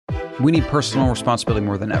We need personal responsibility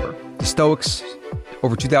more than ever. The Stoics,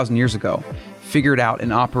 over 2,000 years ago, figured out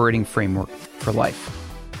an operating framework for life.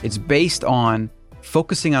 It's based on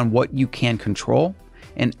focusing on what you can control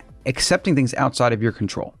and accepting things outside of your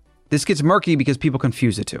control. This gets murky because people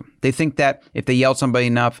confuse the two. They think that if they yell at somebody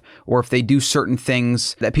enough, or if they do certain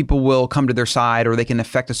things, that people will come to their side or they can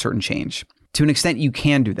affect a certain change. To an extent, you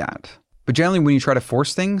can do that. But generally, when you try to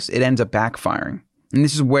force things, it ends up backfiring. And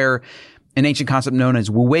this is where an ancient concept known as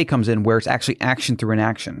Wu Wei comes in, where it's actually action through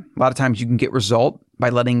inaction. A lot of times you can get result by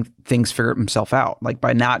letting things figure themselves out, like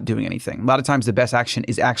by not doing anything. A lot of times the best action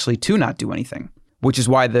is actually to not do anything, which is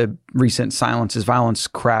why the recent silence is violence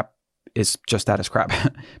crap is just that, is crap.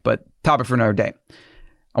 But topic for another day.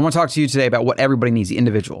 I want to talk to you today about what everybody needs, the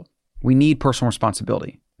individual. We need personal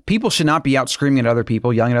responsibility. People should not be out screaming at other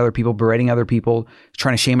people, yelling at other people, berating other people,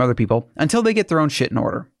 trying to shame other people until they get their own shit in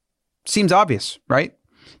order. Seems obvious, right?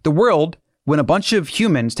 The world, when a bunch of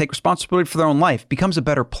humans take responsibility for their own life, becomes a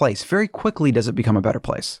better place. Very quickly does it become a better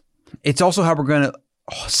place. It's also how we're going to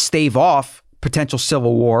stave off potential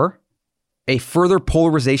civil war, a further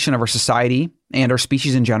polarization of our society and our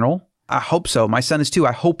species in general. I hope so. My son is too.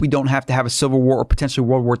 I hope we don't have to have a civil war or potentially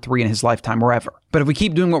World War III in his lifetime or ever. But if we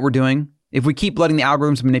keep doing what we're doing, if we keep letting the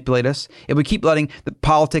algorithms manipulate us, if we keep letting the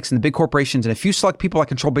politics and the big corporations and a few select people that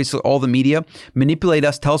control basically all the media manipulate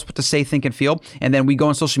us, tell us what to say, think, and feel, and then we go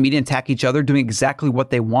on social media and attack each other doing exactly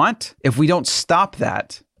what they want, if we don't stop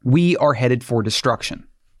that, we are headed for destruction.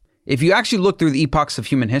 If you actually look through the epochs of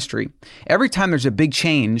human history, every time there's a big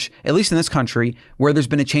change, at least in this country, where there's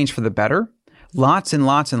been a change for the better, lots and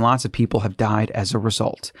lots and lots of people have died as a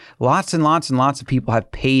result. Lots and lots and lots of people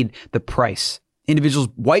have paid the price. Individuals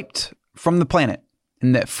wiped from the planet.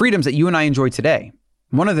 And the freedoms that you and I enjoy today,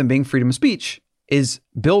 one of them being freedom of speech, is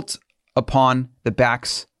built upon the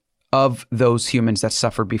backs of those humans that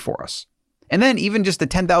suffered before us. And then even just the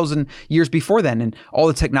 10,000 years before then, and all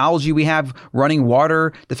the technology we have, running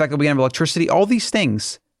water, the fact that we have electricity, all these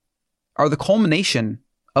things are the culmination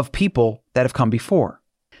of people that have come before.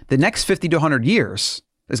 The next 50 to 100 years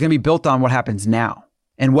is going to be built on what happens now.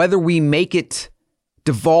 And whether we make it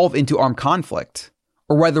devolve into armed conflict,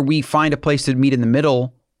 or whether we find a place to meet in the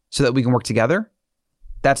middle so that we can work together,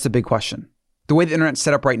 that's the big question. The way the internet's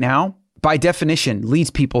set up right now, by definition, leads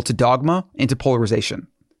people to dogma and to polarization.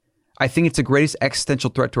 I think it's the greatest existential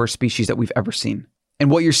threat to our species that we've ever seen.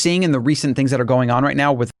 And what you're seeing in the recent things that are going on right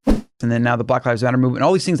now with, and then now the Black Lives Matter movement,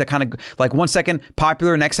 all these things that kind of like 1 second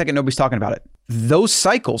popular, next second nobody's talking about it. Those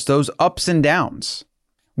cycles, those ups and downs,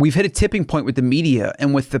 we've hit a tipping point with the media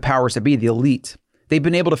and with the powers that be, the elite. They've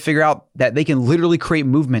been able to figure out that they can literally create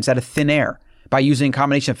movements out of thin air by using a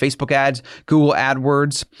combination of Facebook ads, Google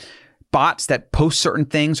AdWords, bots that post certain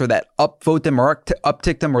things or that upvote them or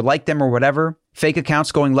uptick them or like them or whatever, fake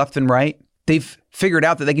accounts going left and right. They've figured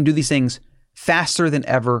out that they can do these things faster than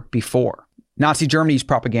ever before. Nazi Germany used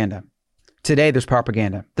propaganda. Today, there's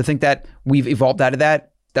propaganda. To think that we've evolved out of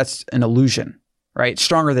that, that's an illusion, right? It's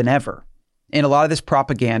stronger than ever. And a lot of this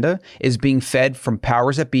propaganda is being fed from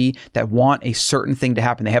powers that be that want a certain thing to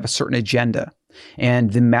happen. They have a certain agenda.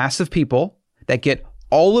 And the massive people that get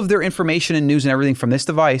all of their information and news and everything from this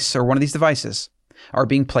device or one of these devices are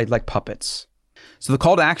being played like puppets. So the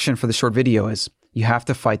call to action for the short video is you have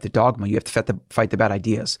to fight the dogma. You have to fight the bad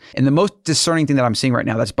ideas. And the most discerning thing that I'm seeing right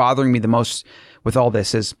now that's bothering me the most with all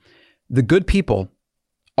this is the good people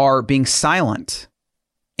are being silent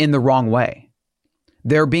in the wrong way.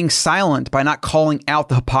 They're being silent by not calling out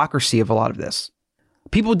the hypocrisy of a lot of this.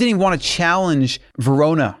 People didn't even want to challenge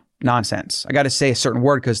Verona nonsense. I got to say a certain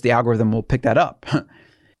word because the algorithm will pick that up.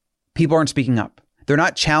 People aren't speaking up. They're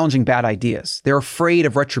not challenging bad ideas. They're afraid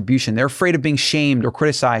of retribution. They're afraid of being shamed or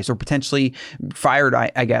criticized or potentially fired,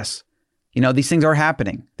 I guess. You know, these things are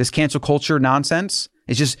happening. This cancel culture nonsense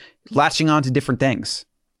is just latching on to different things.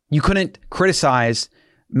 You couldn't criticize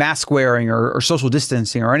mask wearing or social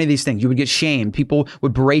distancing or any of these things. You would get shamed. People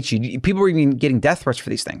would berate you. People were even getting death threats for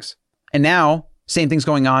these things. And now, same thing's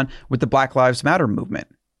going on with the Black Lives Matter movement.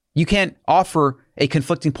 You can't offer a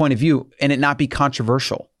conflicting point of view and it not be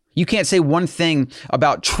controversial. You can't say one thing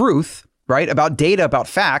about truth, right? About data, about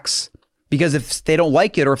facts, because if they don't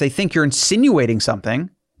like it or if they think you're insinuating something,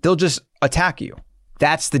 they'll just attack you.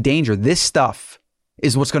 That's the danger. This stuff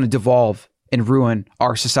is what's going to devolve and ruin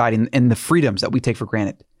our society and the freedoms that we take for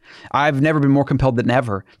granted. I've never been more compelled than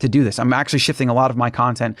ever to do this. I'm actually shifting a lot of my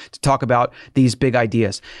content to talk about these big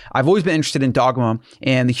ideas. I've always been interested in dogma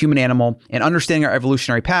and the human animal and understanding our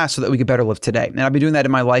evolutionary past so that we could better live today. And I've been doing that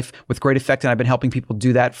in my life with great effect, and I've been helping people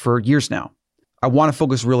do that for years now. I want to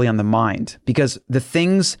focus really on the mind, because the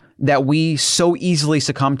things that we so easily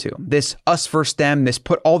succumb to, this us versus them, this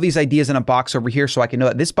put all these ideas in a box over here so I can know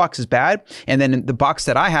that this box is bad, and then the box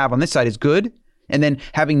that I have on this side is good, and then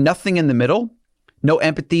having nothing in the middle, no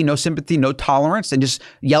empathy, no sympathy, no tolerance, and just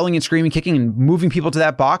yelling and screaming, kicking and moving people to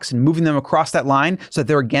that box and moving them across that line so that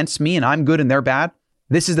they're against me and I'm good and they're bad.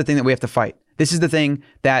 This is the thing that we have to fight. This is the thing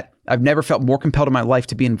that I've never felt more compelled in my life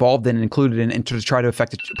to be involved in and included in and to try to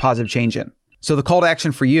affect a positive change in. So the call to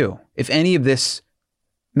action for you, if any of this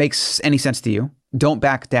makes any sense to you, don't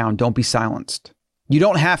back down. Don't be silenced. You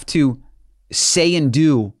don't have to say and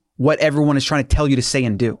do what everyone is trying to tell you to say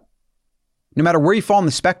and do. No matter where you fall on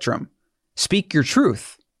the spectrum, speak your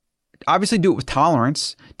truth. Obviously, do it with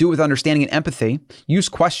tolerance, do it with understanding and empathy, use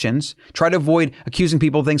questions, try to avoid accusing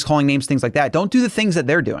people of things, calling names, things like that. Don't do the things that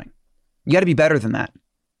they're doing. You got to be better than that.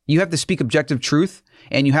 You have to speak objective truth,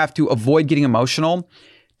 and you have to avoid getting emotional.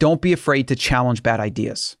 Don't be afraid to challenge bad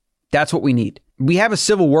ideas. That's what we need. We have a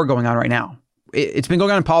civil war going on right now. It's been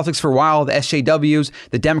going on in politics for a while. The SJWs,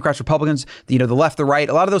 the Democrats, Republicans, the left, the right,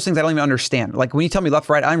 a lot of those things I don't even understand. Like when you tell me left,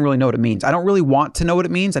 right, I don't really know what it means. I don't really want to know what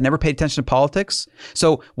it means. I never paid attention to politics.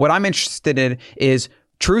 So what I'm interested in is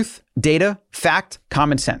truth, data, fact,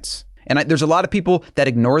 common sense. And there's a lot of people that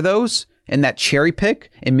ignore those and that cherry pick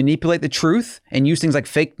and manipulate the truth and use things like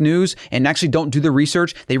fake news and actually don't do the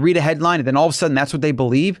research. They read a headline and then all of a sudden that's what they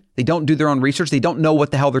believe. They don't do their own research. They don't know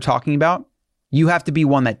what the hell they're talking about. You have to be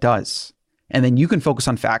one that does. And then you can focus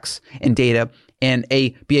on facts and data and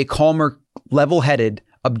be a calmer, level-headed,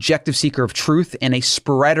 objective seeker of truth and a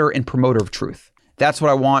spreader and promoter of truth. That's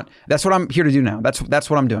what I want. That's what I'm here to do now. That's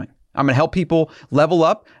what I'm doing. I'm going to help people level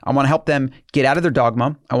up. I want to help them get out of their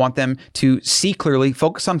dogma. I want them to see clearly,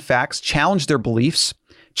 focus on facts, challenge their beliefs,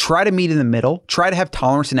 try to meet in the middle, try to have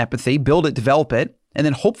tolerance and empathy, build it, develop it. And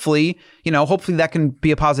then hopefully that can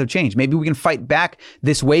be a positive change. Maybe we can fight back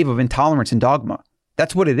this wave of intolerance and dogma.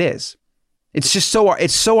 That's what it is. It's just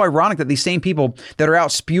it's so ironic that these same people that are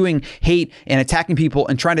out spewing hate and attacking people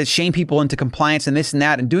and trying to shame people into compliance and this and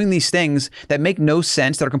that and doing these things that make no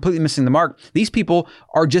sense, that are completely missing the mark. These people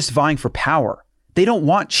are just vying for power. They don't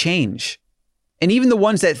want change. And even the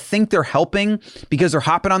ones that think they're helping because they're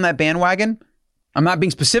hopping on that bandwagon, I'm not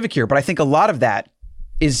being specific here, but I think a lot of that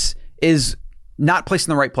is not placed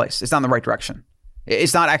in the right place. It's not in the right direction.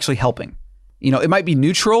 It's not actually helping. It might be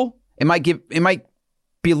neutral. It might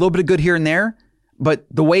be a little bit of good here and there, but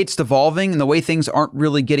the way it's devolving and the way things aren't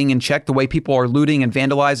really getting in check, the way people are looting and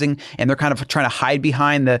vandalizing and they're kind of trying to hide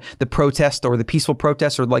behind the protest or the peaceful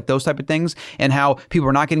protest or like those type of things, and how people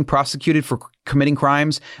are not getting prosecuted for committing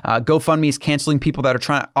crimes. GoFundMe is canceling people that are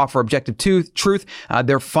trying to offer objective truth.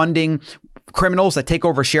 They're funding criminals that take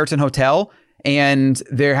over Sheraton Hotel and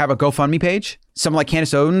they have a GoFundMe page. Someone like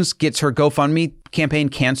Candace Owens gets her GoFundMe campaign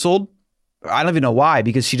canceled. I don't even know why,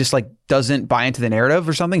 because she just doesn't buy into the narrative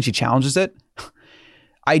or something. She challenges it.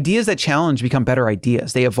 Ideas that challenge become better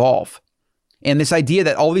ideas. They evolve. And this idea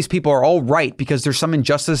that all these people are all right because there's some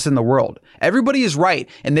injustice in the world. Everybody is right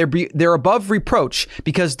and they're above reproach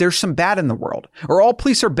because there's some bad in the world. Or all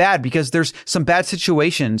police are bad because there's some bad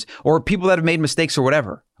situations or people that have made mistakes or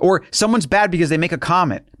whatever. Or someone's bad because they make a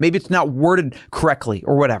comment. Maybe it's not worded correctly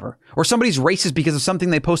or whatever. Or somebody's racist because of something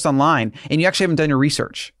they post online and you actually haven't done your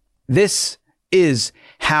research. This is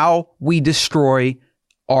how we destroy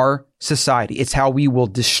our society. It's how we will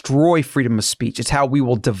destroy freedom of speech. It's how we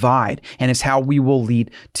will divide, and it's how we will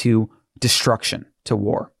lead to destruction, to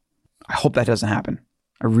war. I hope that doesn't happen.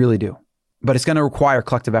 I really do. But it's going to require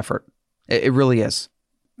collective effort. It really is.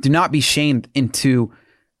 Do not be shamed into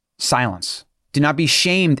silence. Do not be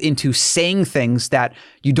shamed into saying things that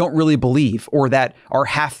you don't really believe or that are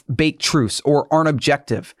half-baked truths or aren't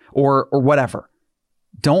objective or whatever.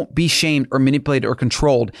 Don't be shamed or manipulated or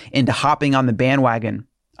controlled into hopping on the bandwagon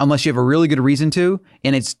unless you have a really good reason to,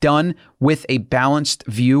 and it's done with a balanced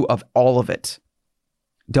view of all of it.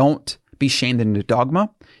 Don't be shamed into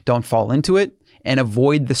dogma. Don't fall into it, and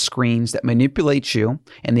avoid the screens that manipulate you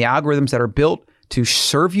and the algorithms that are built to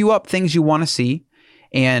serve you up things you want to see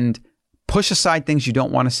and push aside things you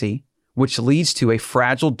don't want to see, which leads to a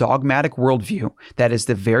fragile, dogmatic worldview that is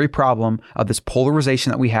the very problem of this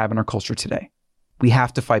polarization that we have in our culture today. We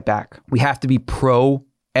have to fight back. We have to be pro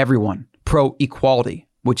everyone, pro equality,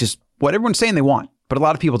 which is what everyone's saying they want. But a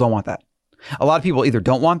lot of people don't want that. A lot of people either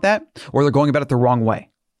don't want that or they're going about it the wrong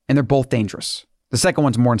way. And they're both dangerous. The second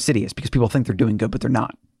one's more insidious because people think they're doing good, but they're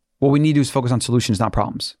not. What we need to do is focus on solutions, not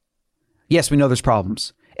problems. Yes, we know there's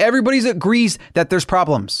problems. Everybody agrees that there's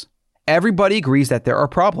problems. Everybody agrees that there are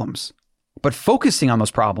problems. But focusing on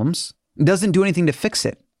those problems doesn't do anything to fix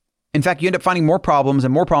it. In fact, you end up finding more problems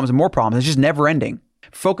and more problems and more problems. It's just never ending.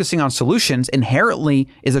 Focusing on solutions inherently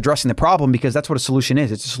is addressing the problem, because that's what a solution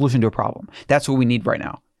is. It's a solution to a problem. That's what we need right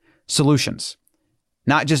now. Solutions.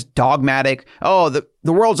 Not just dogmatic, oh, the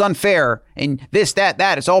world's unfair and this,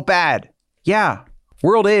 that, it's all bad. Yeah,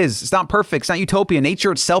 world is. It's not perfect. It's not utopia.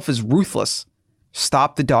 Nature itself is ruthless.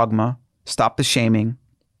 Stop the dogma. Stop the shaming.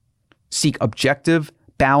 Seek objective,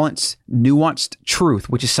 balanced, nuanced truth,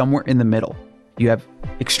 which is somewhere in the middle. You have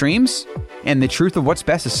extremes, and the truth of what's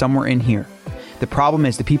best is somewhere in here. The problem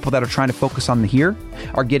is the people that are trying to focus on the here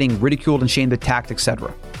are getting ridiculed and shamed, attacked,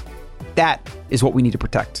 etc. That is what we need to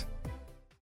protect.